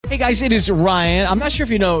Hey guys, it is Ryan. I'm not sure if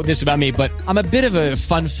you know this about me, but I'm a bit of a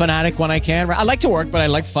fun fanatic when I can. I like to work, but I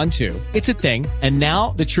like fun too. It's a thing. And now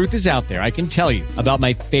the truth is out there. I can tell you about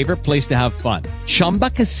my favorite place to have fun. Chumba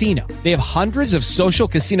Casino. They have hundreds of social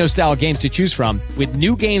casino style games to choose from with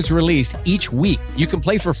new games released each week. You can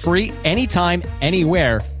play for free anytime,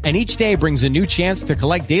 anywhere. And each day brings a new chance to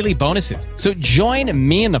collect daily bonuses. So join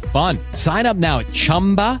me in the fun. Sign up now at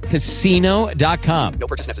ChumbaCasino.com. No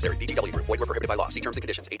purchase necessary. VGW Group. Void where prohibited by law. See terms and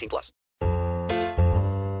conditions. 18+.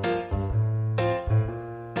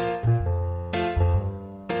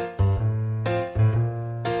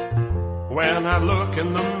 When I look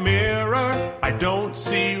in the mirror, I don't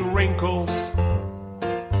see wrinkles.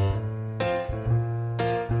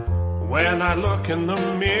 When I look in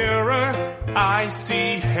the mirror, I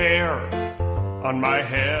see hair on my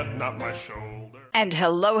head, not my shoulder. And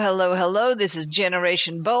hello. This is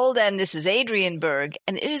Generation Bold, and this is Adrian Berg,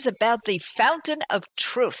 and it is about the fountain of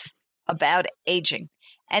truth about aging.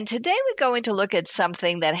 And today we're going to look at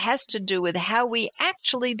something that has to do with how we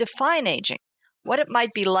actually define aging, what it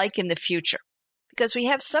might be like in the future, because we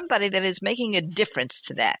have somebody that is making a difference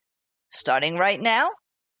to that, starting right now,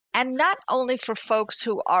 and not only for folks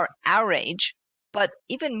who are our age, but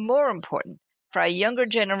even more important, for our younger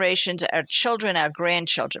generations, our children, our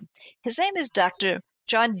grandchildren. His name is Dr.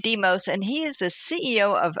 John Dimos, and he is the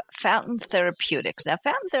CEO of Fountain Therapeutics. Now,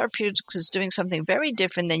 Fountain Therapeutics is doing something very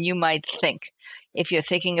different than you might think. If you're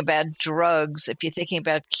thinking about drugs, if you're thinking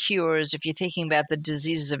about cures, if you're thinking about the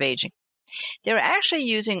diseases of aging. They're actually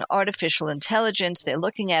using artificial intelligence. They're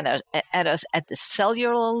looking at us at the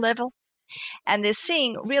cellular level, and they're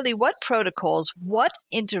seeing really what protocols, what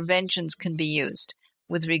interventions can be used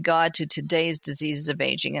with regard to today's diseases of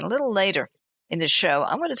aging. And a little later in the show,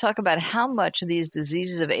 I'm going to talk about how much these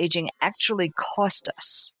diseases of aging actually cost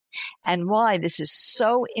us and why this is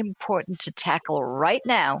so important to tackle right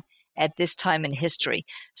now at this time in history.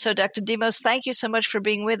 So, Dr. Dimos, thank you so much for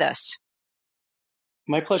being with us.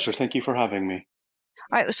 My pleasure. Thank you for having me.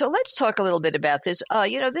 All right, so let's talk a little bit about this.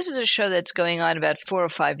 This is a show that's going on about 4 or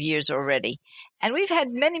 5 years already, and we've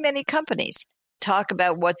had many companies talk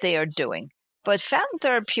about what they are doing. But Fountain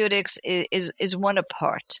Therapeutics is one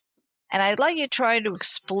apart. And I'd like you to try to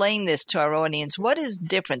explain this to our audience. What is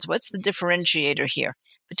difference? What's the differentiator here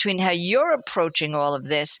between how you're approaching all of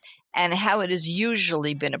this and how it has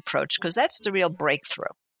usually been approached? Because that's the real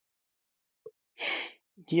breakthrough.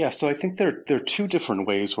 Yeah, so I think there are two different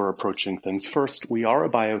ways we're approaching things. First, we are a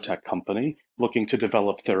biotech company looking to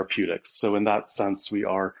develop therapeutics. So in that sense, we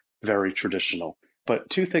are very traditional.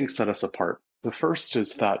 But two things set us apart. The first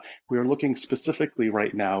is that we are looking specifically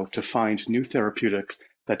right now to find new therapeutics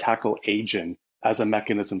that tackle aging as a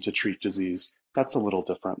mechanism to treat disease. That's a little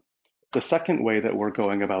different. The second way that we're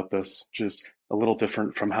going about this, which is a little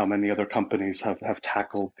different from how many other companies have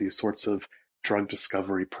tackled these sorts of drug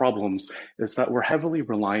discovery problems, is that we're heavily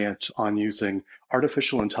reliant on using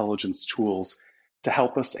artificial intelligence tools to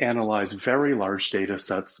help us analyze very large data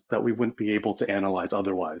sets that we wouldn't be able to analyze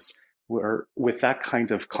otherwise. With that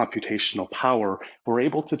kind of computational power, we're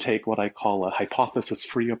able to take what I call a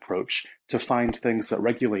hypothesis-free approach to find things that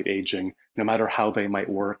regulate aging, no matter how they might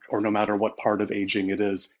work or no matter what part of aging it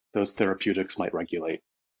is those therapeutics might regulate.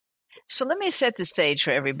 So let me set the stage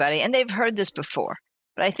for everybody, and they've heard this before,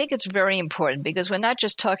 but I think it's very important because we're not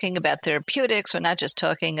just talking about therapeutics, we're not just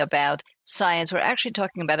talking about science, we're actually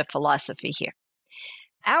talking about a philosophy here.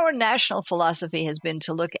 Our national philosophy has been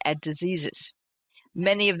to look at diseases,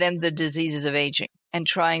 many of them the diseases of aging, and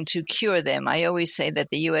trying to cure them. I always say that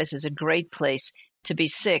the U.S. is a great place to be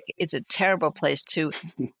sick. It's a terrible place to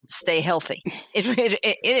stay healthy. It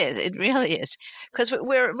is. It really is, because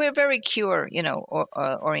we're very cure,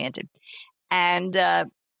 oriented, and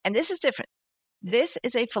this is different. This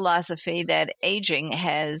is a philosophy that aging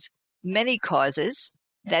has many causes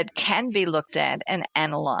that can be looked at and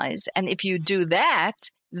analyzed, and if you do that,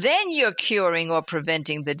 then you're curing or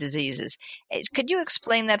preventing the diseases. Could you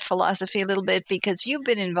explain that philosophy a little bit? Because you've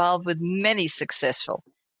been involved with many successful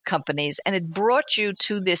companies, and it brought you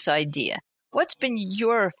to this idea. What's been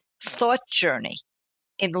your thought journey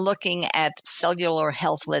in looking at cellular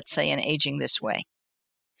health, let's say, and aging this way?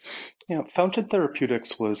 Yeah, Fountain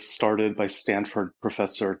Therapeutics was started by Stanford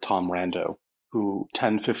professor Tom Rando, who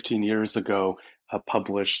 10, 15 years ago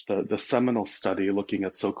published the seminal study looking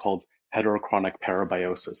at so-called heterochronic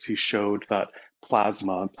parabiosis. He showed that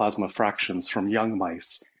plasma fractions from young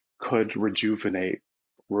mice could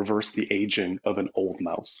reverse the aging of an old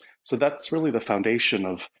mouse. So that's really the foundation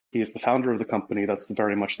of, he is the founder of the company. That's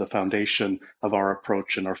very much the foundation of our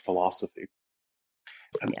approach and our philosophy.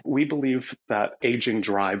 And we believe that aging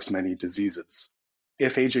drives many diseases.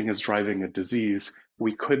 if aging is driving a disease,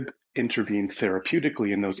 we could intervene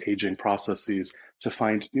therapeutically in those aging processes to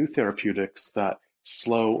find new therapeutics that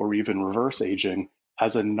slow or even reverse aging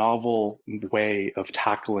as a novel way of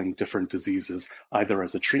tackling different diseases, either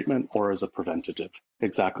as a treatment or as a preventative,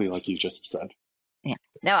 exactly like you just said. Yeah.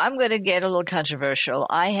 Now I'm going to get a little controversial.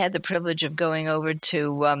 I had the privilege of going over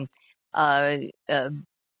to uh, uh,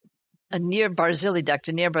 near Barzili,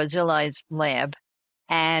 Dr. Near Barzili's lab,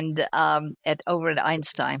 and over at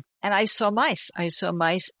Einstein, and I saw mice. I saw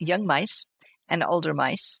mice, young mice, and older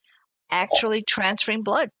mice, actually transferring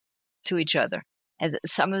blood to each other. And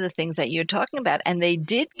some of the things that you're talking about, and they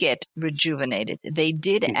did get rejuvenated. They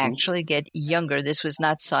did actually get younger. This was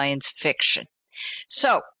not science fiction.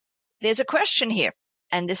 So there's a question here,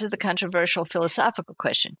 and this is the controversial philosophical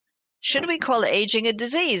question. Should we call aging a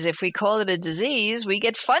disease? If we call it a disease, we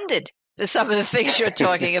get funded for some of the things you're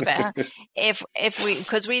talking about.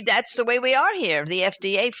 Because that's the way we are here. The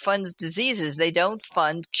FDA funds diseases. They don't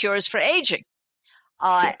fund cures for aging.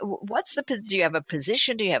 Yes. Do you have a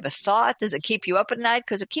position? Do you have a thought? Does it keep you up at night?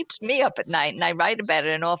 Because it keeps me up at night, and I write about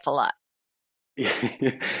it an awful lot.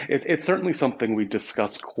 It's certainly something we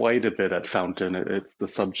discuss quite a bit at Fountain. It's the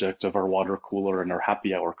subject of our water cooler and our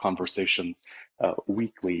happy hour conversations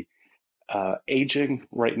weekly. Aging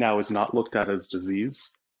right now is not looked at as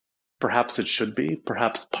disease. Perhaps it should be.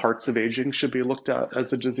 Perhaps parts of aging should be looked at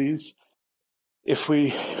as a disease. If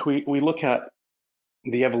we look at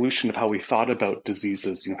the evolution of how we thought about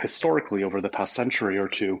diseases, historically over the past century or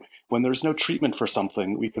two, when there's no treatment for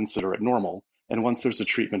something, we consider it normal. And once there's a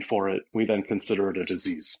treatment for it, we then consider it a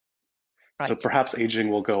disease. Right. So perhaps aging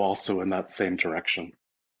will go also in that same direction.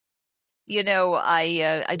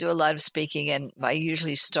 I do a lot of speaking, and I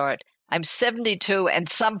usually start, I'm 72 and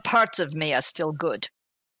some parts of me are still good.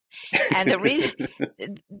 And the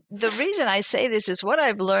reason I say this is what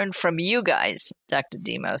I've learned from you guys, Dr.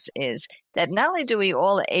 Dimos, is that not only do we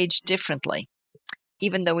all age differently,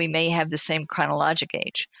 even though we may have the same chronologic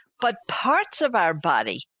age, but parts of our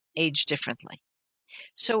body age differently.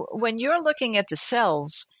 So when you're looking at the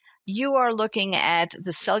cells, you are looking at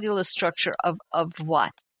the cellular structure of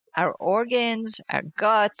what? Our organs, our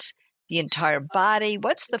gut, the entire body.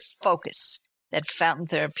 What's the focus that Fountain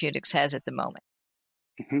Therapeutics has at the moment?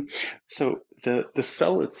 So the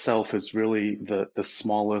cell itself is really the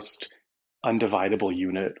smallest undividable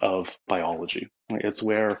unit of biology. It's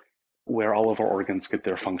where all of our organs get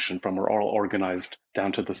their function from. We're all organized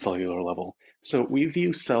down to the cellular level. So we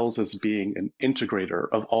view cells as being an integrator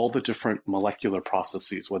of all the different molecular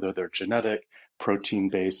processes, whether they're genetic,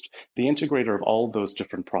 protein-based, the integrator of all those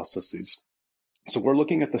different processes. So we're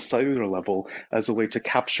looking at the cellular level as a way to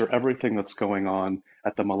capture everything that's going on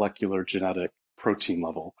at the molecular, genetic, protein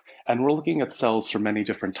level. And we're looking at cells from many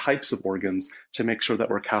different types of organs to make sure that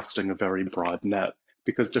we're casting a very broad net,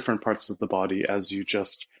 because different parts of the body, as you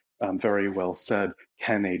just very well said,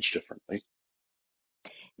 can age differently.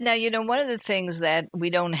 Now, one of the things that we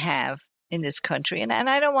don't have in this country, and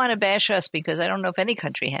I don't want to bash us because I don't know if any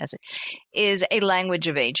country has it, is a language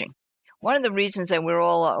of aging. One of the reasons that we're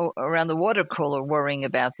all around the water cooler worrying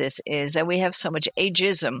about this is that we have so much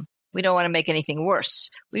ageism. We don't want to make anything worse.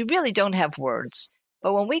 We really don't have words.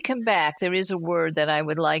 But when we come back, there is a word that I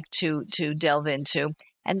would like to delve into,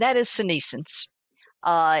 and that is senescence.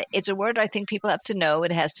 It's a word I think people have to know.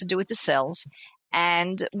 It has to do with the cells.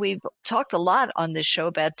 And we've talked a lot on this show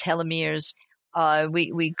about telomeres.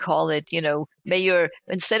 We call it,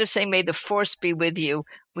 instead of saying may the force be with you,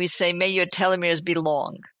 we say may your telomeres be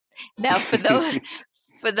long. Now, for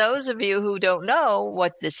those of you who don't know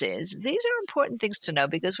what this is, these are important things to know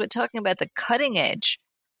because we're talking about the cutting edge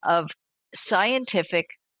of scientific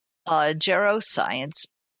geroscience.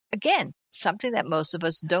 Again, something that most of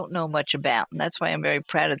us don't know much about. And that's why I'm very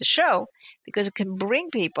proud of the show, because it can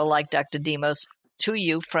bring people like Dr. Dimos to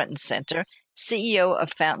you front and center, CEO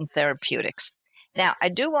of Fountain Therapeutics. Now, I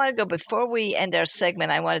do want to go, before we end our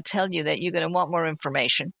segment, I want to tell you that you're going to want more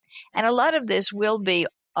information. And a lot of this will be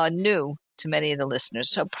new to many of the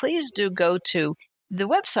listeners. So please do go to the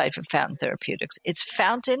website for Fountain Therapeutics. It's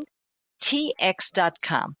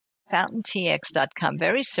fountaintx.com. fountaintx.com.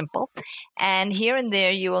 Very simple. And here and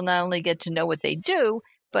there, you will not only get to know what they do,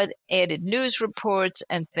 but added news reports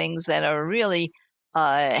and things that are really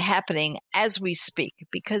happening as we speak,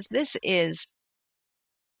 because this is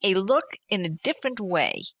a look in a different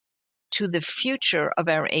way to the future of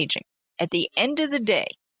our aging. At the end of the day,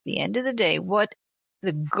 what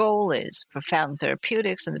the goal is for Fountain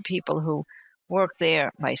Therapeutics and the people who work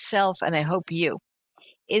there, myself, and I hope you,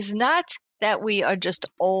 is not that we are just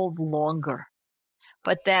old longer,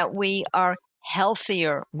 but that we are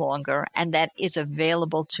healthier longer, and that is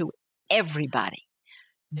available to everybody.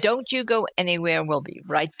 Don't you go anywhere. We'll be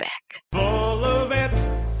right back. Full of it,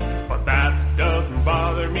 but that doesn't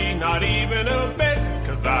bother me not even a bit,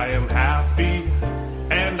 'cause I am happy,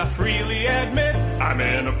 and I freely admit I'm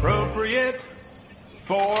inappropriate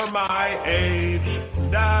for my age.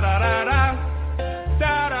 Da-da-da-da,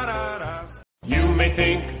 da-da-da-da. You may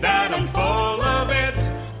think that I'm full of it,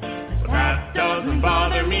 but that doesn't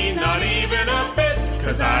bother me not even a bit,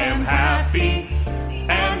 'cause I am happy,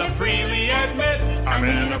 and I freely admit I'm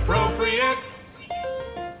inappropriate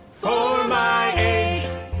for my age.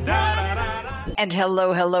 Da-da-da-da. And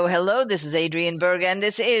hello, hello, hello. This is Adrienne Berg, and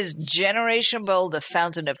this is Generation Bold, the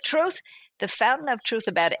fountain of truth, the fountain of truth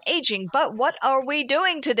about aging. But what are we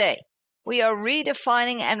doing today? We are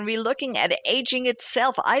redefining and relooking at aging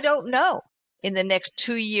itself. I don't know in the next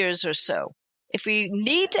 2 years or so if we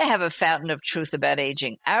need to have a fountain of truth about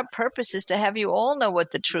aging. Our purpose is to have you all know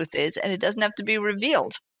what the truth is, and it doesn't have to be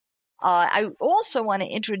revealed. I also want to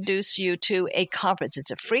introduce you to a conference. It's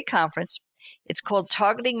a free conference. It's called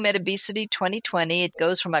Targeting Metabesity 2020. It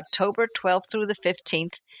goes from October 12th through the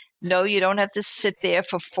 15th. No, you don't have to sit there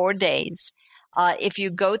for 4 days. If you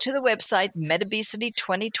go to the website,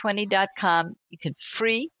 metabesity2020.com, you can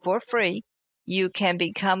for free, you can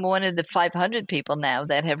become one of the 500 people now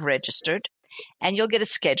that have registered, and you'll get a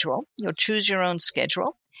schedule. You'll choose your own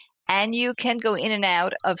schedule, and you can go in and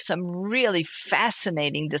out of some really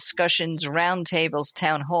fascinating discussions, roundtables,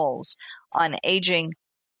 town halls on aging,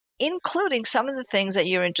 including some of the things that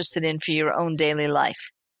you're interested in for your own daily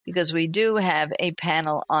life, because we do have a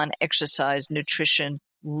panel on exercise, nutrition,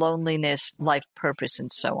 loneliness, life purpose,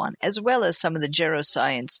 and so on, as well as some of the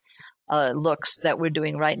geroscience looks that we're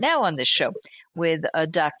doing right now on this show with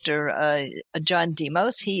Dr. John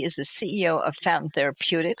Dimos. He is the CEO of Fountain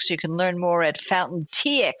Therapeutics. You can learn more at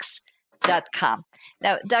fountaintx.com.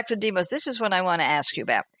 Now, Dr. Dimos, this is what I want to ask you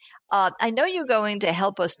about. I know you're going to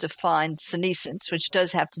help us define senescence, which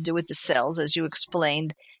does have to do with the cells. As you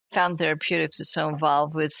explained, Fountain Therapeutics is so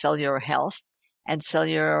involved with cellular health and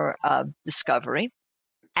cellular discovery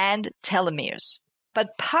and telomeres.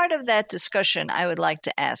 But part of that discussion I would like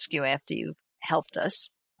to ask you, after you've helped us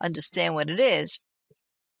understand what it is,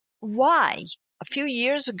 why a few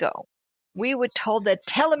years ago we were told that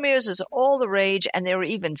telomeres is all the rage and there were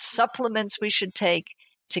even supplements we should take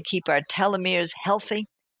to keep our telomeres healthy.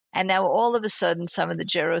 And now all of a sudden some of the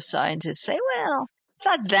geroscientists say, well, it's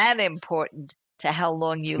not that important to how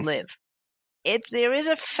long you live. There is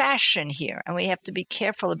a fashion here, and we have to be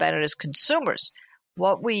careful about it as consumers.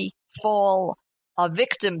 What we fall a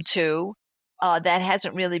victim to that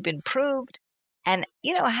hasn't really been proved, and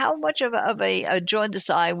how much of a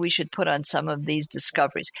jaundiced eye we should put on some of these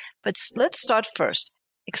discoveries. But let's start first.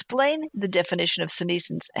 Explain the definition of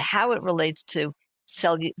senescence, how it relates to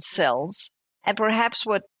cells, and perhaps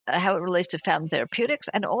how it relates to Fountain Therapeutics,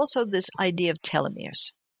 and also this idea of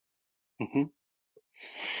telomeres. Mm-hmm.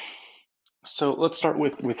 So let's start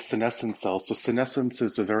with senescent cells. So senescence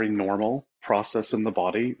is a very normal process in the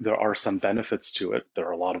body. There are some benefits to it. There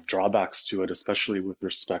are a lot of drawbacks to it, especially with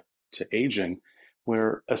respect to aging,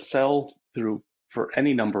 where a cell, for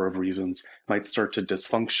any number of reasons, might start to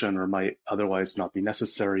dysfunction or might otherwise not be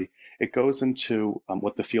necessary. It goes into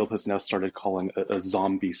what the field has now started calling a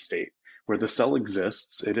zombie state, where the cell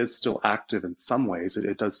exists. It is still active in some ways.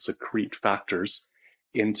 It does secrete factors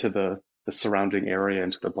into the surrounding area,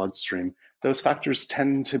 into the bloodstream. Those factors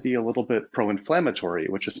tend to be a little bit pro-inflammatory,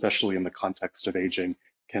 which, especially in the context of aging,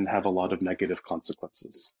 can have a lot of negative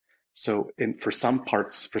consequences. So for some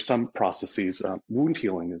processes, wound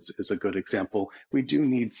healing is a good example. We do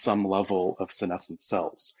need some level of senescent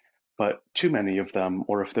cells, but too many of them,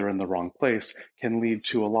 or if they're in the wrong place, can lead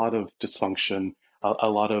to a lot of dysfunction, a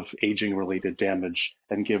lot of aging-related damage,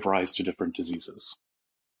 and give rise to different diseases.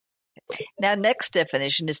 Now, next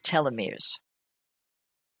definition is telomeres.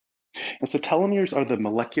 And so telomeres are the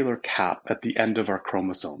molecular cap at the end of our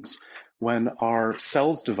chromosomes. When our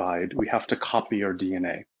cells divide, we have to copy our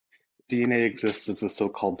DNA. DNA exists as the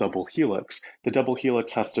so-called double helix. The double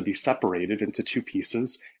helix has to be separated into 2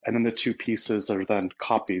 pieces, and then the 2 pieces are then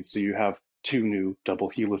copied, so you have 2 new double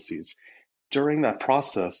helices. During that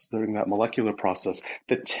process, during that molecular process,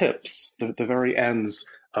 the tips, the very ends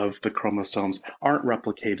of the chromosomes aren't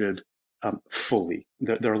replicated fully.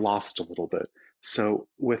 They're lost a little bit. So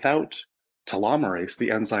without telomerase,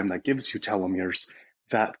 the enzyme that gives you telomeres,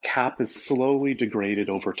 that cap is slowly degraded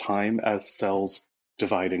over time as cells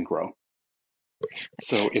divide and grow.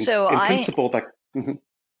 So in principle, that... Mm-hmm.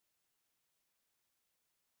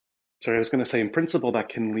 Sorry, I was going to say, in principle, that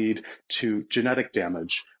can lead to genetic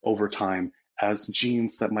damage over time as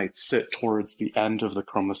genes that might sit towards the end of the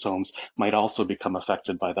chromosomes might also become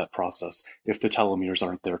affected by that process if the telomeres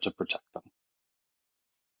aren't there to protect them.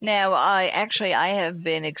 Now, I have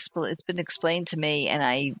been it's been explained to me, and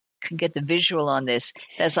I can get the visual on this.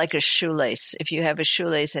 That's like a shoelace. If you have a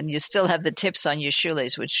shoelace and you still have the tips on your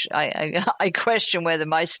shoelace, which I question whether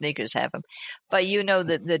my sneakers have them, but you know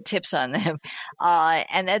the tips on them,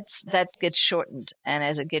 and that gets shortened, and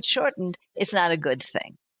as it gets shortened, it's not a good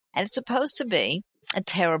thing, and it's supposed to be a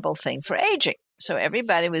terrible thing for aging. So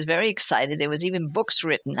everybody was very excited. There was even books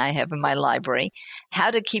written I have in my library, how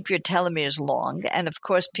to keep your telomeres long. And of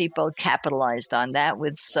course, people capitalized on that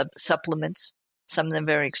with supplements, some of them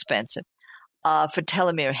very expensive, for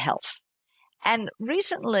telomere health. And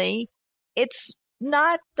recently, it's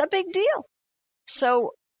not a big deal.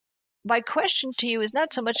 So my question to you is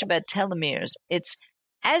not so much about telomeres. It's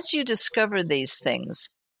as you discover these things,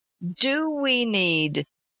 do we need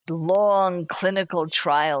long clinical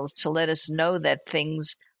trials to let us know that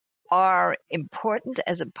things are important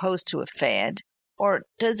as opposed to a fad? Or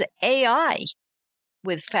does AI,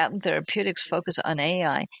 with Fountain Therapeutics focus on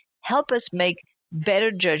AI, help us make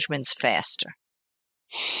better judgments faster?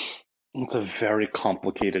 It's a very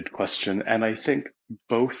complicated question, and I think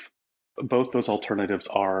both those alternatives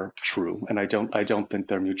are true, and I don't think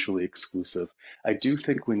they're mutually exclusive. I do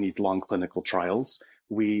think we need long clinical trials.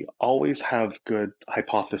 We always have good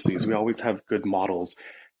hypotheses, we always have good models,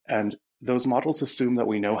 and those models assume that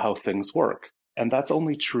we know how things work. And that's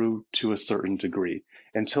only true to a certain degree.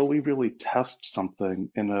 Until we really test something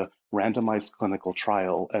in a randomized clinical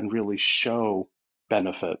trial and really show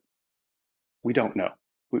benefit, we don't know.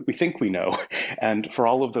 We think we know. And for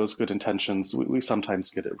all of those good intentions, we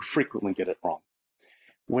sometimes frequently get it wrong.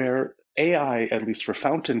 Where AI, at least for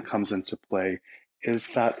Fountain, comes into play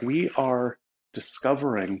is that we are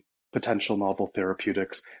discovering potential novel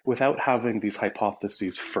therapeutics without having these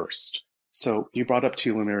hypotheses first. So you brought up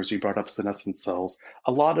telomeres, you brought up senescent cells,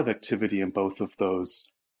 a lot of activity in both of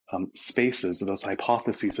those spaces, those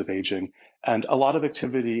hypotheses of aging, and a lot of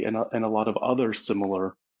activity in a lot of other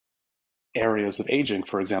similar areas of aging,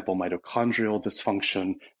 for example, mitochondrial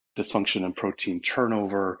dysfunction in protein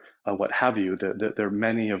turnover, what have you. There are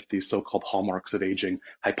many of these so-called hallmarks of aging,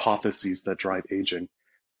 hypotheses that drive aging.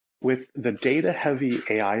 With the data-heavy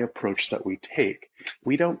AI approach that we take,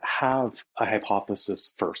 we don't have a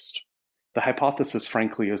hypothesis first. The hypothesis,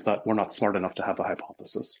 frankly, is that we're not smart enough to have a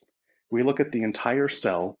hypothesis. We look at the entire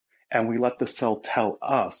cell and we let the cell tell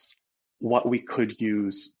us what we could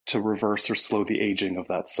use to reverse or slow the aging of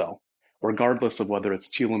that cell, regardless of whether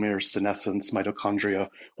it's telomeres, senescence, mitochondria,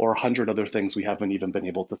 or 100 other things we haven't even been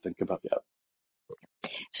able to think about yet.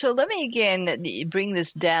 So let me again bring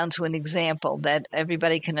this down to an example that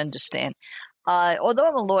everybody can understand. Although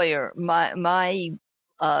I'm a lawyer, my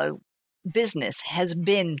business has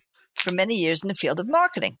been for many years in the field of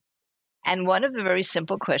marketing. And one of the very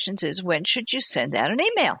simple questions is, when should you send out an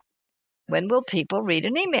email? When will people read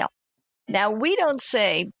an email? Now, we don't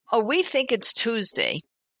say, oh, we think it's Tuesday,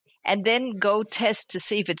 and then go test to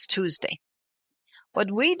see if it's Tuesday. What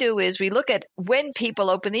we do is we look at when people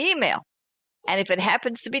open the email. And if it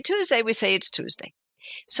happens to be Tuesday, we say it's Tuesday.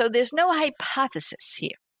 So there's no hypothesis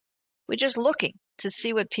here. We're just looking to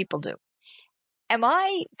see what people do. Am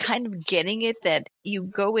I kind of getting it that you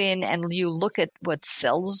go in and you look at what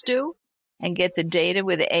cells do and get the data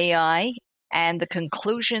with AI, and the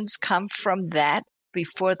conclusions come from that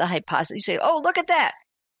before the hypothesis? You say, oh, look at that.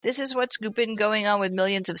 This is what's been going on with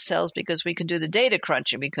millions of cells because we can do the data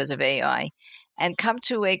crunching because of AI, and come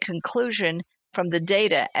to a conclusion from the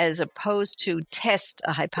data as opposed to test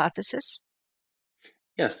a hypothesis?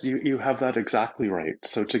 Yes, you have that exactly right.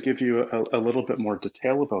 So to give you a little bit more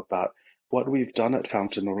detail about that, what we've done at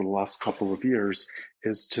Fountain over the last couple of years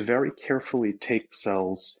is to very carefully take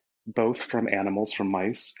cells, both from animals, from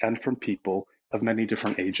mice, and from people of many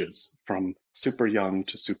different ages, from super young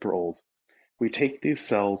to super old. We take these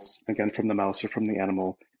cells, again from the mouse or from the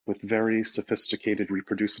animal, with very sophisticated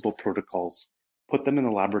reproducible protocols, put them in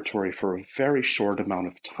the laboratory for a very short amount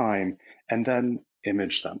of time, and then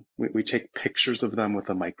image them. We take pictures of them with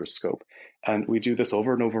a microscope. And we do this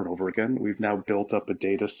over and over and over again. We've now built up a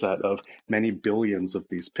data set of many billions of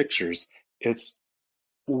these pictures. It's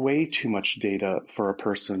way too much data for a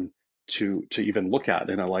person to even look at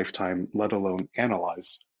in a lifetime, let alone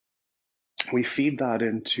analyze. We feed that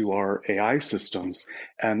into our AI systems,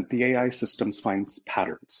 and the AI systems finds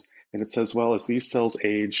patterns. And it says, well, as these cells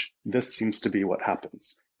age, this seems to be what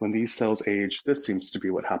happens. When these cells age, this seems to be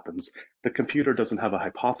what happens. The computer doesn't have a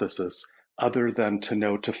hypothesis other than to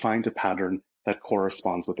know to find a pattern that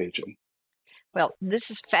corresponds with aging. Well, this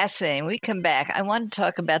is fascinating. When we come back, I want to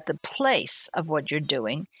talk about the place of what you're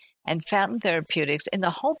doing and Fountain Therapeutics in the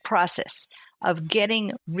whole process of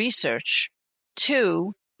getting research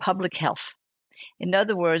to public health. In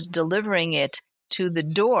other words, delivering it to the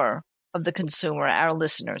door of the consumer, our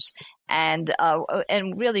listeners, and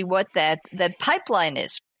really what that pipeline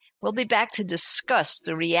is. We'll be back to discuss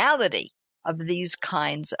the reality of these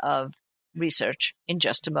kinds of research in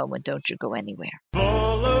just a moment. Don't you go anywhere.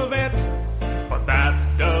 Full of it, but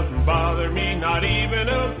that doesn't bother me, not even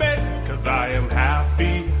a bit, 'cause I am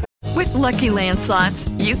happy. With Lucky Land Slots,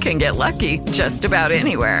 you can get lucky just about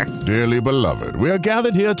anywhere. Dearly beloved, we are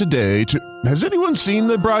gathered here today to... Has anyone seen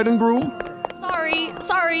the bride and groom?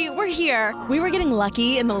 Sorry, we're here. We were getting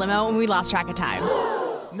lucky in the limo and we lost track of time.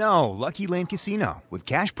 No, Lucky Land Casino, with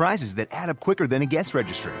cash prizes that add up quicker than a guest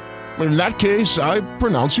registry. In that case, I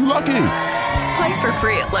pronounce you lucky. Play for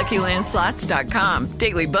free at LuckyLandSlots.com.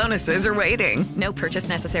 Daily bonuses are waiting. No purchase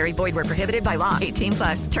necessary. Void where prohibited by law. 18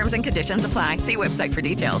 plus. Terms and conditions apply. See website for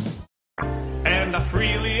details. And I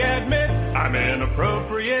freely admit I'm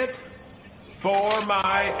inappropriate for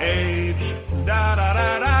my age.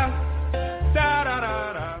 Da-da-da-da.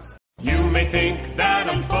 Da-da-da-da. You may think that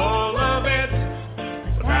I'm full of it,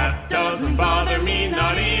 but that doesn't bother me,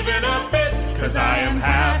 not even a bit, 'cause I am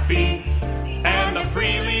happy, and I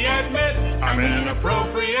freely admit I'm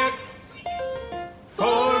inappropriate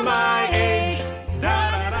for my age.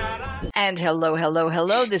 Da-da-da-da. And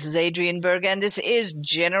hello. This is Adrienne Berg, and this is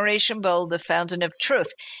Generation Bold, the fountain of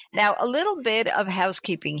truth. Now, a little bit of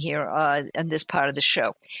housekeeping here on this part of the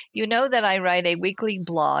show. You know that I write a weekly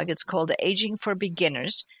blog. It's called Aging for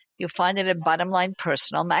Beginners. You'll find it at Bottom Line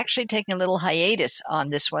Personal. I'm actually taking a little hiatus on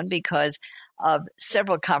this one because of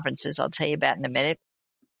several conferences I'll tell you about in a minute.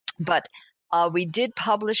 But we did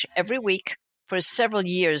publish every week for several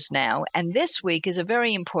years now, and this week is a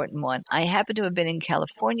very important one. I happen to have been in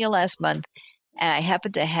California last month, and I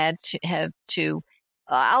happen to have to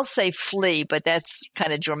I'll say flee, but that's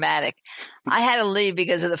kind of dramatic. I had to leave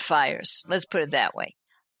because of the fires. Let's put it that way.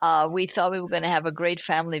 We thought we were going to have a great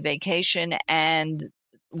family vacation, and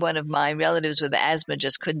one of my relatives with asthma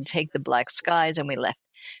just couldn't take the black skies, and we left.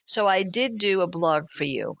 So I did do a blog for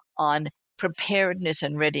you on preparedness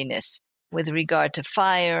and readiness with regard to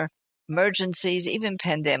fire, emergencies, even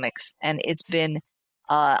pandemics. And it's been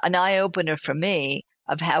an eye-opener for me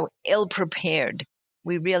of how ill-prepared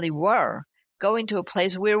we really were going to a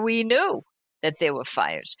place where we knew that there were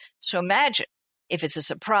fires. So imagine if it's a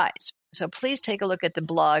surprise. So please take a look at the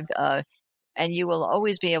blog, and you will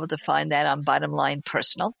always be able to find that on Bottom Line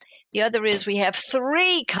Personal. The other is we have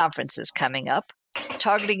 3 conferences coming up.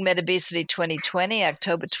 Targeting Metabesity 2020,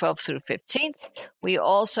 October 12th through 15th. We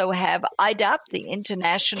also have IDOP, the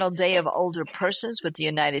International Day of Older Persons with the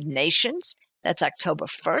United Nations. That's October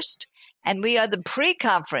 1st. And we are the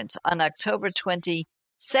pre-conference on October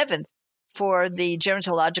 27th for the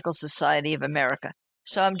Gerontological Society of America.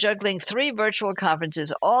 So I'm juggling 3 virtual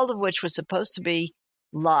conferences, all of which were supposed to be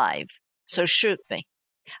live. So shoot me.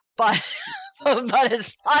 But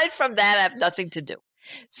aside from that, I have nothing to do.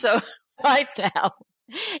 So right now,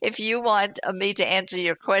 if you want me to answer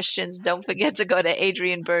your questions, don't forget to go to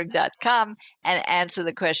adrienneberg.com and answer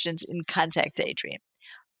the questions in Contact Adrienne.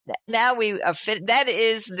 Now we are that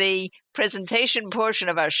is the presentation portion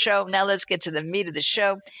of our show. Now let's get to the meat of the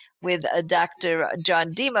show with Dr.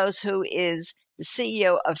 John Dimos, who is the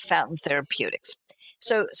CEO of Fountain Therapeutics.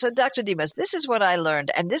 So Dr. Dimos, this is what I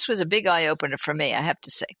learned, and this was a big eye-opener for me, I have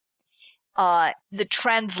to say. The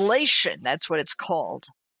translation, that's what it's called,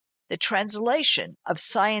 the translation of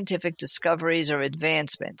scientific discoveries or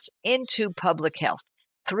advancements into public health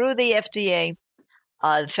through the FDA,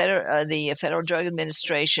 the Federal Drug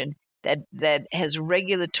Administration that has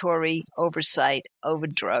regulatory oversight over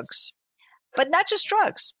drugs. But not just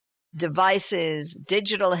drugs, devices,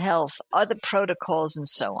 digital health, other protocols, and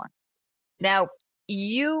so on. Now,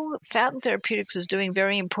 Fountain Therapeutics is doing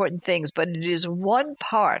very important things, but it is one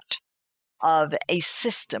part of a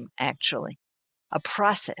system, actually, a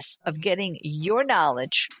process of getting your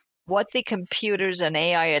knowledge, what the computers and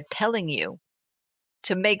AI are telling you,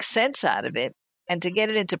 to make sense out of it and to get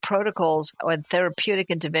it into protocols or therapeutic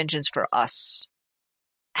interventions for us.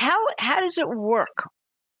 How does it work?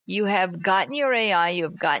 You have gotten your AI, you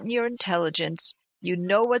have gotten your intelligence, you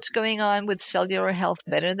know what's going on with cellular health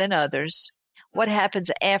better than others. What happens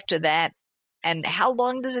after that? And how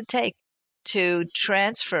long does it take to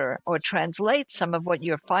transfer or translate some of what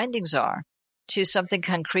your findings are to something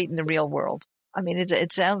concrete in the real world? I mean,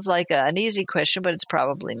 it sounds like an easy question, but it's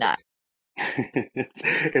probably not.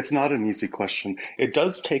 It's not an easy question. It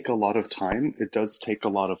does take a lot of time. It does take a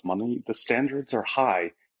lot of money. The standards are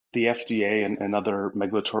high. the FDA and other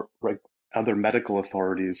medical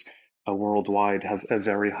authorities worldwide have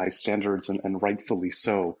very high standards, and rightfully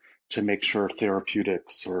so, to make sure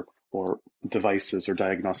therapeutics or devices or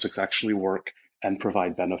diagnostics actually work and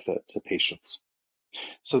provide benefit to patients.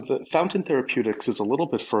 So the Fountain Therapeutics is a little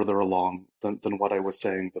bit further along than what I was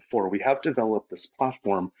saying before. We have developed this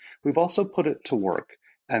platform. We've also put it to work,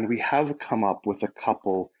 and we have come up with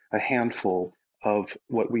a handful of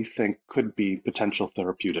what we think could be potential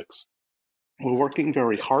therapeutics. We're working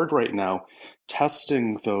very hard right now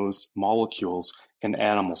testing those molecules in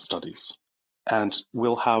animal studies, and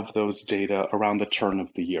we'll have those data around the turn of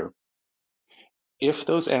the year. If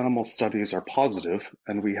those animal studies are positive,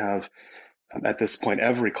 and we have at this point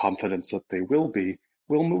every confidence that they will be,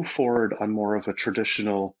 we'll move forward on more of a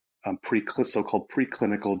traditional so-called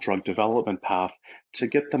preclinical drug development path to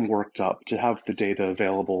get them worked up, to have the data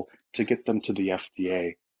available, to get them to the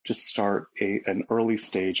FDA, to start an early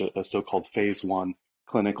stage, a so-called phase 1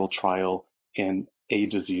 clinical trial in a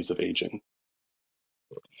disease of aging.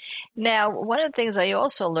 Now, one of the things I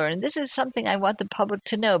also learned, this is something I want the public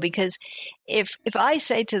to know, because if I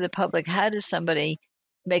say to the public, how does somebody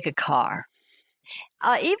make a car?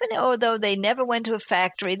 Even although they never went to a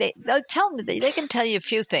factory, they'll tell me, they can tell you a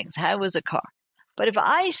few things. How was a car? But if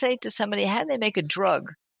I say to somebody, how do they make a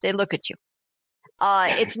drug? They look at you.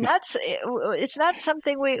 It's not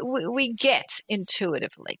something we get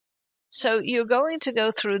intuitively. So you're going to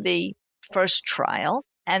go through the first trial,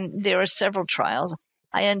 and there are several trials.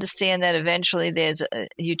 I understand that eventually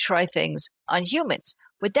you try things on humans.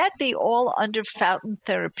 Would that be all under Fountain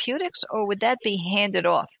Therapeutics, or would that be handed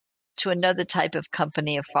off to another type of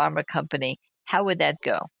company, a pharma company? How would that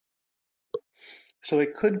go? So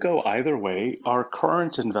it could go either way. Our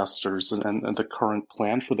current investors and the current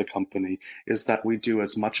plan for the company is that we do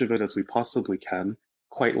as much of it as we possibly can,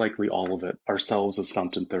 quite likely all of it, ourselves as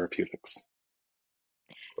Fountain Therapeutics.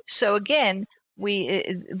 So again,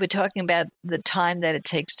 we're talking about the time that it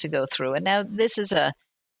takes to go through. And now this is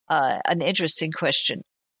an interesting question.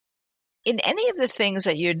 In any of the things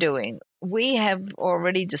that you're doing, we have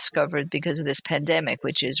already discovered, because of this pandemic,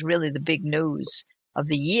 which is really the big news of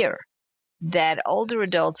the year, that older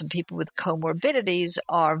adults and people with comorbidities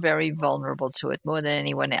are very vulnerable to it more than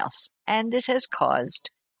anyone else. And this has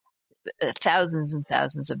caused thousands and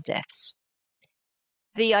thousands of deaths.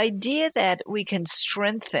 The idea that we can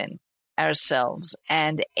strengthen ourselves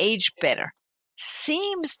and age better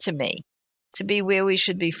seems to me to be where we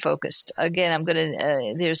should be focused. Again,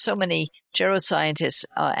 there's so many geroscientists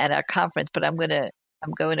at our conference, but I'm going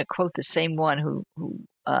to quote the same one who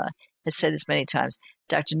has said this many times,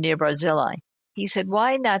 Dr. Nir Barzilai. He said,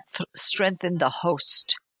 why not strengthen the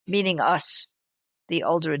host, meaning us, the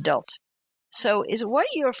older adult? So is what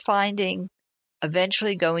you're finding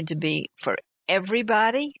eventually going to be for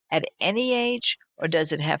everybody at any age, or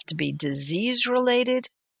does it have to be disease related,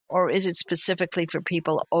 or is it specifically for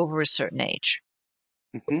people over a certain age?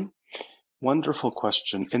 Mm-hmm. Wonderful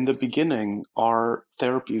question. In the beginning, our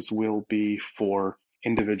therapies will be for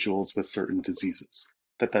individuals with certain diseases.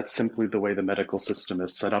 That's simply the way the medical system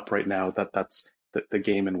is set up right now. That's the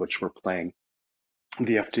game in which we're playing.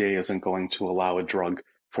 The FDA isn't going to allow a drug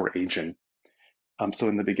for aging. So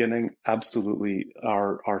in the beginning, absolutely,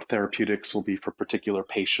 our therapeutics will be for particular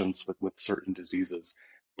patients with certain diseases.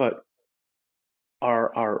 But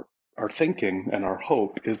our thinking and our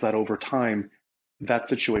hope is that over time, that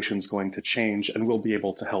situation is going to change, and we'll be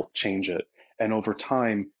able to help change it. And over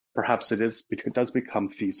time, perhaps it does become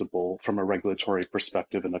feasible from a regulatory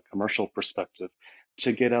perspective and a commercial perspective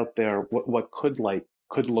to get out there what could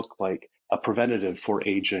look like a preventative for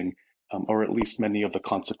aging, or at least many of the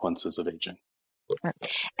consequences of aging.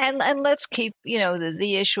 And let's keep,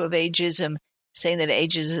 the issue of ageism, saying that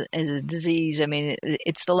age is a disease. I mean,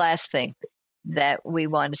 it's the last thing that we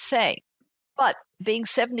want to say. But being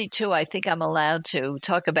 72, I think I'm allowed to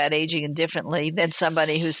talk about aging differently than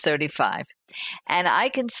somebody who's 35. And I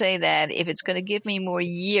can say that if it's going to give me more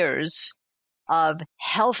years of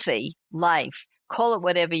healthy life, call it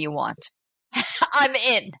whatever you want, I'm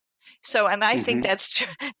in. So, and I think that's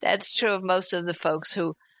true. That's true of most of the folks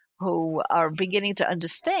who are beginning to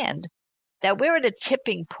understand that we're at a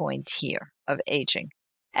tipping point here of aging.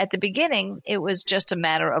 At the beginning, it was just a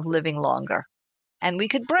matter of living longer. And we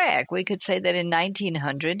could brag. We could say that in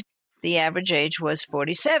 1900, the average age was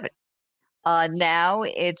 47. Now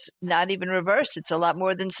it's not even reversed. It's a lot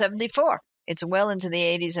more than 74. It's well into the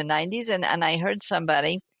 80s and 90s. And I heard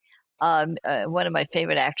somebody, one of my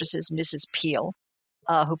favorite actresses, Mrs. Peel,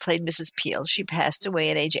 who played Mrs. Peel, she passed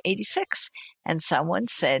away at age 86. And someone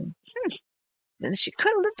said, she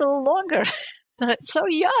could have lived a little longer. So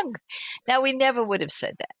young. Now, we never would have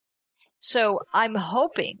said that. So I'm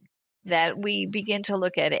hoping that we begin to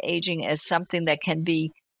look at aging as something that can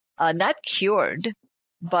be not cured,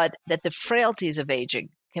 but that the frailties of aging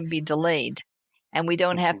can be delayed. And we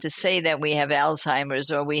don't have to say that we have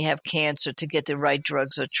Alzheimer's or we have cancer to get the right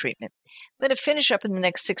drugs or treatment. I'm going to finish up in the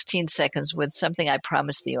next 16 seconds with something I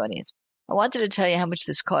promised the audience. I wanted to tell you how much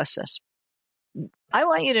this costs us. I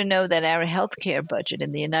want you to know that our healthcare budget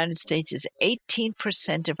in the United States is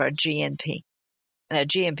 18% of our GNP. And our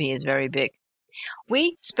GNP is very big.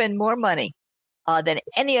 We spend more money than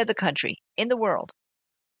any other country in the world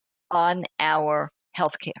on our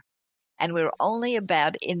healthcare. And we're only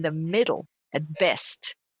about in the middle at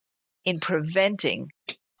best in preventing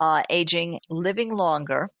aging, living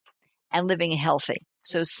longer, and living healthy.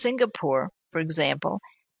 So Singapore, for example,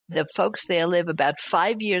 the folks there live about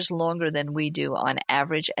 5 years longer than we do on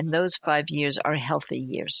average, and those 5 years are healthy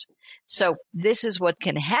years. So this is what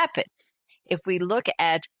can happen if we look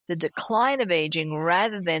at the decline of aging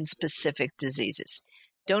rather than specific diseases.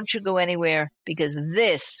 Don't you go anywhere, because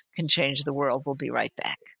this can change the world. We'll be right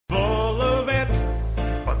back. Full of it,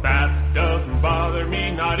 but that doesn't bother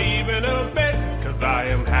me, not even a bit, 'cause I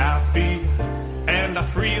am happy, and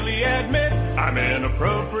I freely admit I'm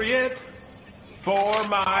inappropriate for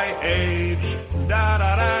my age.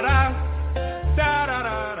 Da-da-da-da,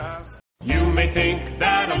 da-da-da-da. You may think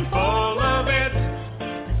that I'm full of it,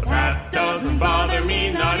 but that doesn't bother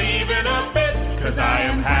me, not even a bit, 'cause I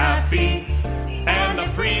am happy, and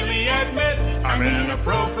I freely admit I'm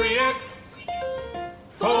inappropriate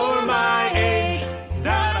for my age.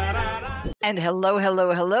 Da-da-da-da. And hello,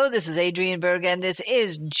 hello, hello. This is Adrienne Berg, and this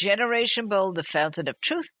is Generation Bold, the fountain of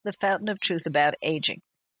truth about aging.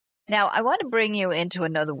 Now, I want to bring you into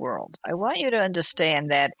another world. I want you to understand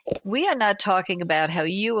that we are not talking about how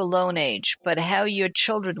you alone age, but how your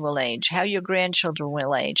children will age, how your grandchildren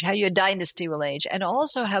will age, how your dynasty will age, and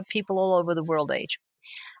also how people all over the world age.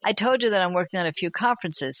 I told you that I'm working on a few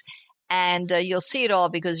conferences, and you'll see it all,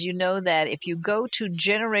 because you know that if you go to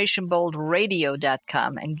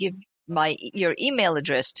generationboldradio.com and give your email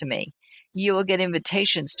address to me, you will get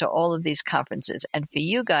invitations to all of these conferences. And for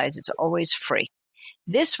you guys, it's always free.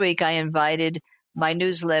 This week, I invited my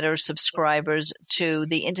newsletter subscribers to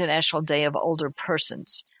the International Day of Older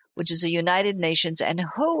Persons, which is a United Nations and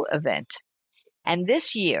WHO event. And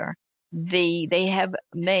this year, they have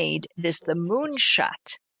made this the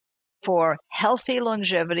moonshot for healthy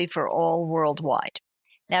longevity for all worldwide.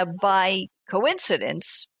 Now, by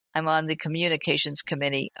coincidence, I'm on the communications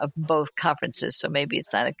committee of both conferences, so maybe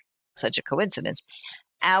it's not such a coincidence.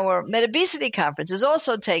 Our MedObesity conference is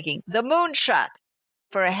also taking the moonshot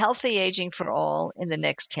for a healthy aging for all in the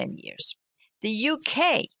next 10 years. The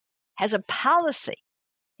UK has a policy.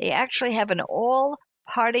 They actually have an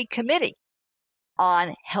all-party committee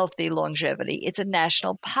on healthy longevity. It's a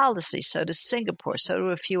national policy. So does Singapore. So do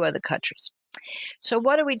a few other countries. So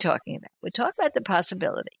what are we talking about? We're talking about the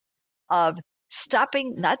possibility of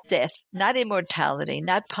stopping not death, not immortality,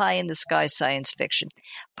 not pie-in-the-sky science fiction,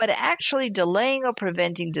 but actually delaying or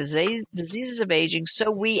preventing diseases of aging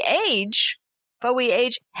so we age, but we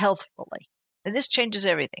age healthfully. And this changes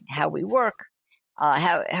everything, how we work,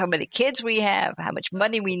 how many kids we have, how much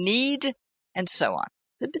money we need, and so on.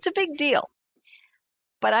 It's a big deal.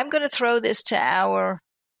 But I'm going to throw this to our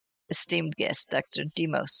esteemed guest, Dr.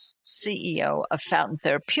 Dimos, CEO of Fountain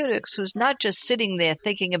Therapeutics, who's not just sitting there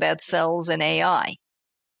thinking about cells and AI,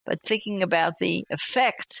 but thinking about the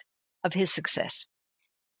effect of his success.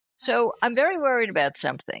 So I'm very worried about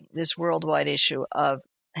something, this worldwide issue of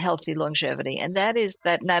healthy longevity, and that is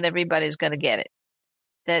that not everybody's going to get it,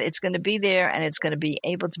 that it's going to be there and it's going to be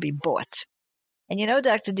able to be bought. And you know,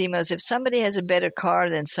 Dr. Dimos, if somebody has a better car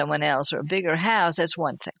than someone else or a bigger house, that's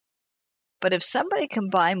one thing. But if somebody can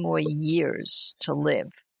buy more years to live,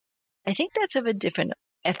 I think that's of a different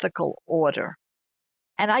ethical order.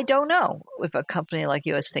 And I don't know if a company like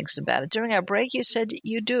yours thinks about it. During our break, you said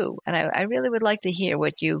you do. And I really would like to hear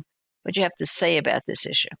what you have to say about this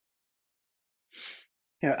issue.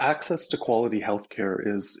 Yeah, access to quality healthcare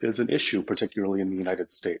is an issue, particularly in the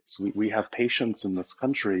United States. We have patients in this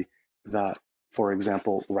country that, for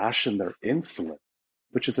example, ration their insulin,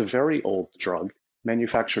 which is a very old drug,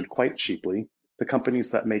 manufactured quite cheaply. The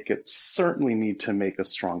companies that make it certainly need to make a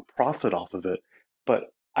strong profit off of it,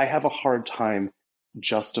 but I have a hard time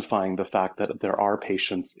justifying the fact that there are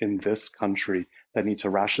patients in this country that need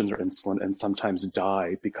to ration their insulin and sometimes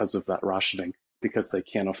die because of that rationing, because they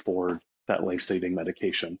can't afford that life-saving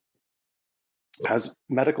medication. As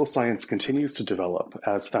medical science continues to develop,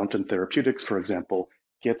 as Fountain Therapeutics, for example,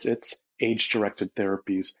 gets its age-directed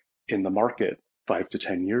therapies in the market 5 to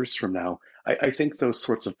 10 years from now, I think those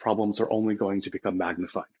sorts of problems are only going to become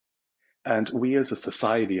magnified. And we as a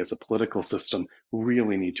society, as a political system,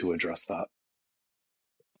 really need to address that.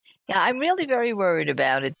 Yeah, I'm really very worried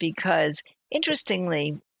about it because,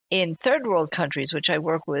 interestingly, in third world countries, which I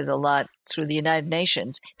work with a lot through the United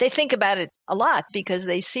Nations, they think about it a lot because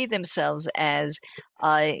they see themselves as,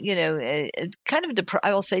 kind of,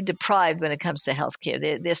 I will say, deprived when it comes to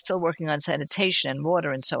healthcare. They're still working on sanitation and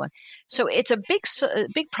water and so on. So it's a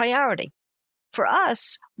big priority. For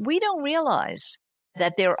us, we don't realize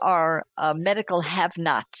that there are medical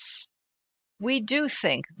have-nots. We do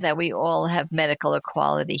think that we all have medical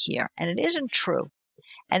equality here, and it isn't true.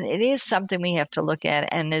 And it is something we have to look at.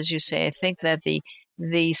 And as you say, I think that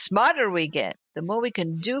the smarter we get, the more we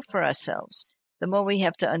can do for ourselves, the more we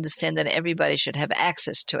have to understand that everybody should have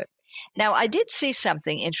access to it. Now, I did see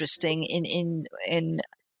something interesting in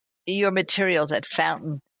your materials at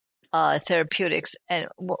Fountain Therapeutics, and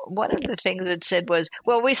one of the things it said was,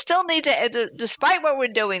 well, we still need to, despite what we're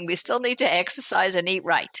doing, we still need to exercise and eat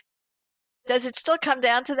right. Does it still come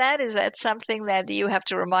down to that? Is that something that you have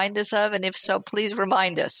to remind us of? And if so, please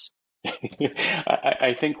remind us.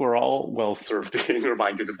 I think we're all well served being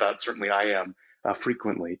reminded of that. Certainly I am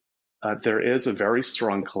frequently. There is a very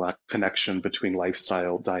strong connection between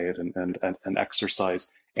lifestyle, diet, and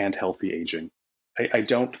exercise and healthy aging. I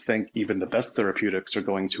don't think even the best therapeutics are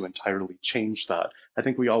going to entirely change that. I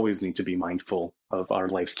think we always need to be mindful of our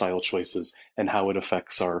lifestyle choices and how it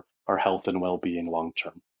affects our health and well-being long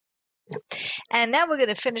term. And now we're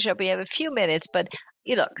going to finish up. We have a few minutes, but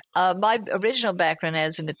look, my original background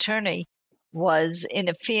as an attorney was in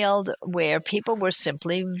a field where people were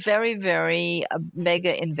simply very, very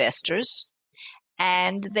mega investors.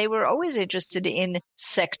 And they were always interested in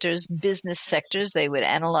sectors, business sectors. They would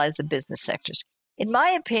analyze the business sectors. In my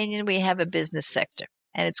opinion, we have a business sector.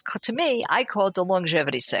 And it's, to me, I call it the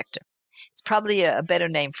longevity sector. It's probably a better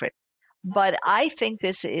name for it. But I think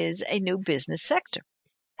this is a new business sector.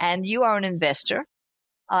 And you are an investor,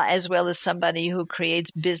 as well as somebody who creates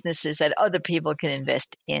businesses that other people can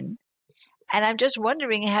invest in. And I'm just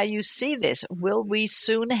wondering how you see this. Will we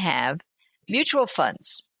soon have mutual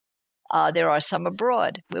funds? There are some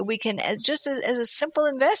abroad where we can, just as a simple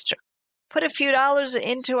investor, put a few dollars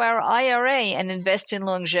into our IRA and invest in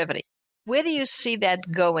longevity. Where do you see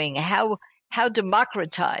that going? How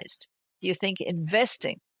democratized do you think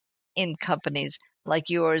investing in companies like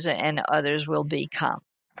yours and others will become?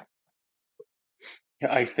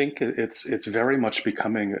 I think it's very much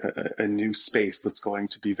becoming a new space that's going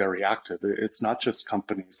to be very active. It's not just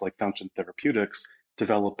companies like Fountain Therapeutics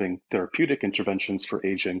developing therapeutic interventions for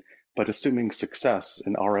aging, but assuming success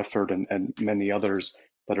in our effort and many others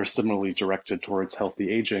that are similarly directed towards healthy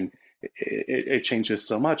aging. It changes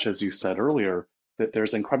so much, as you said earlier, that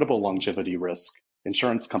there's incredible longevity risk.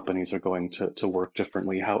 Insurance companies are going to work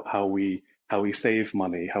differently. How we save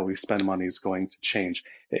money, how we spend money is going to change.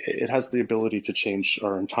 It has the ability to change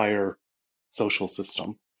our entire social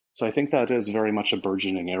system. So I think that is very much a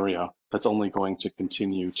burgeoning area that's only going to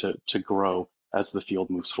continue to grow as the field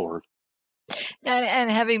moves forward. And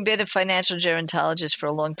having been a financial gerontologist for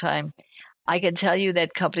a long time, I can tell you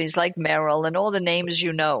that companies like Merrill and all the names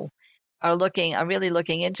you know are really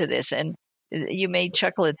looking into this. And you may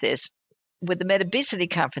chuckle at this. With the Metabesity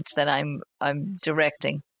conference that I'm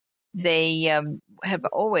directing, they have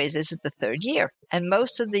always, this is the third year, and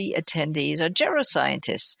most of the attendees are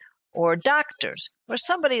geroscientists or doctors or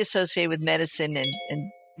somebody associated with medicine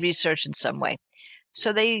and research in some way.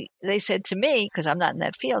 So they said to me, because I'm not in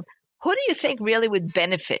that field, who do you think really would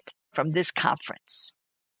benefit from this conference?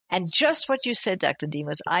 And just what you said, Dr.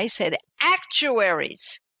 Dimos, I said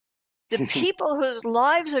actuaries. The people whose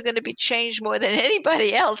lives are going to be changed more than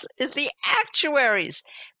anybody else is the actuaries.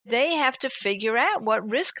 They have to figure out what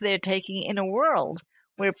risk they're taking in a world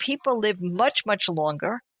where people live much, much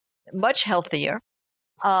longer, much healthier.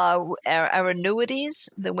 Our annuities,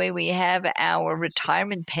 the way we have our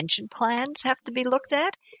retirement pension plans have to be looked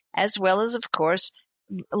at, as well as, of course,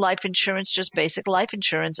 life insurance, just basic life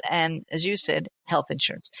insurance, and, as you said, health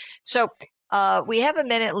insurance. So we have a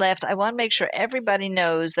minute left. I want to make sure everybody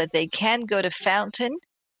knows that they can go to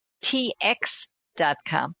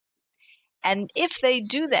FountainTX.com. And if they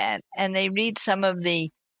do that and they read some of the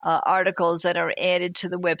articles that are added to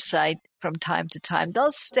the website from time to time,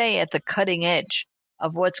 they'll stay at the cutting edge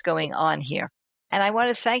of what's going on here. And I want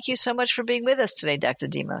to thank you so much for being with us today, Dr.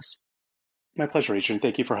 Dimos. My pleasure, Adrian.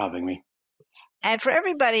 Thank you for having me. And for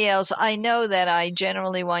everybody else, I know that I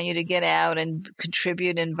generally want you to get out and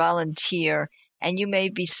contribute and volunteer. And you may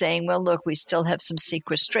be saying, well, look, we still have some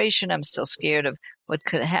sequestration. I'm still scared of what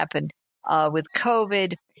could happen with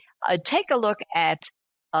COVID. Take a look at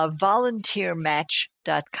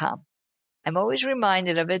volunteermatch.com. I'm always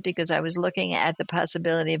reminded of it because I was looking at the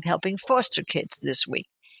possibility of helping foster kids this week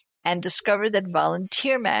and discovered that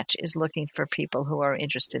Volunteer Match is looking for people who are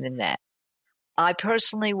interested in that. I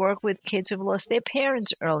personally work with kids who've lost their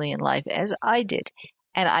parents early in life, as I did,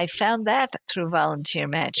 and I found that through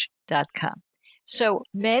volunteermatch.com. So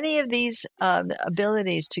many of these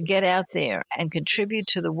abilities to get out there and contribute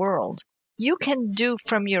to the world, you can do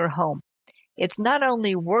from your home. It's not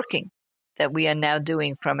only working that we are now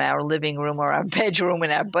doing from our living room or our bedroom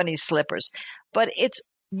in our bunny slippers, but it's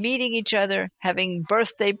meeting each other, having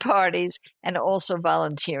birthday parties, and also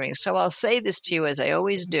volunteering. So I'll say this to you as I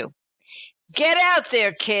always do. Get out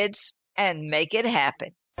there, kids, and make it happen.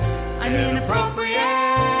 I'm inappropriate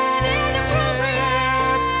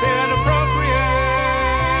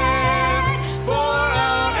for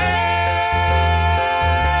our age.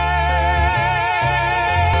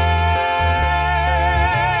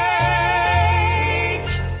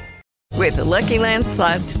 With the Lucky Land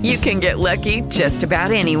Slots, you can get lucky just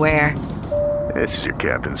about anywhere. This is your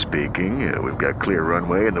captain speaking. We've got clear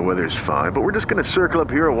runway and the weather's fine, but we're just going to circle up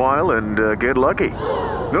here a while and get lucky.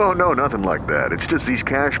 No, nothing like that. It's just these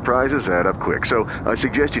cash prizes add up quick. So I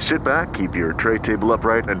suggest you sit back, keep your tray table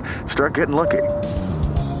upright, and start getting lucky.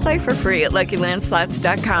 Play for free at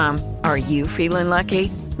LuckyLandSlots.com. Are you feeling lucky?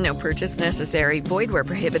 No purchase necessary. Void where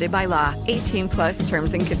prohibited by law. 18+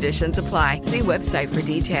 terms and conditions apply. See website for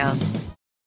details.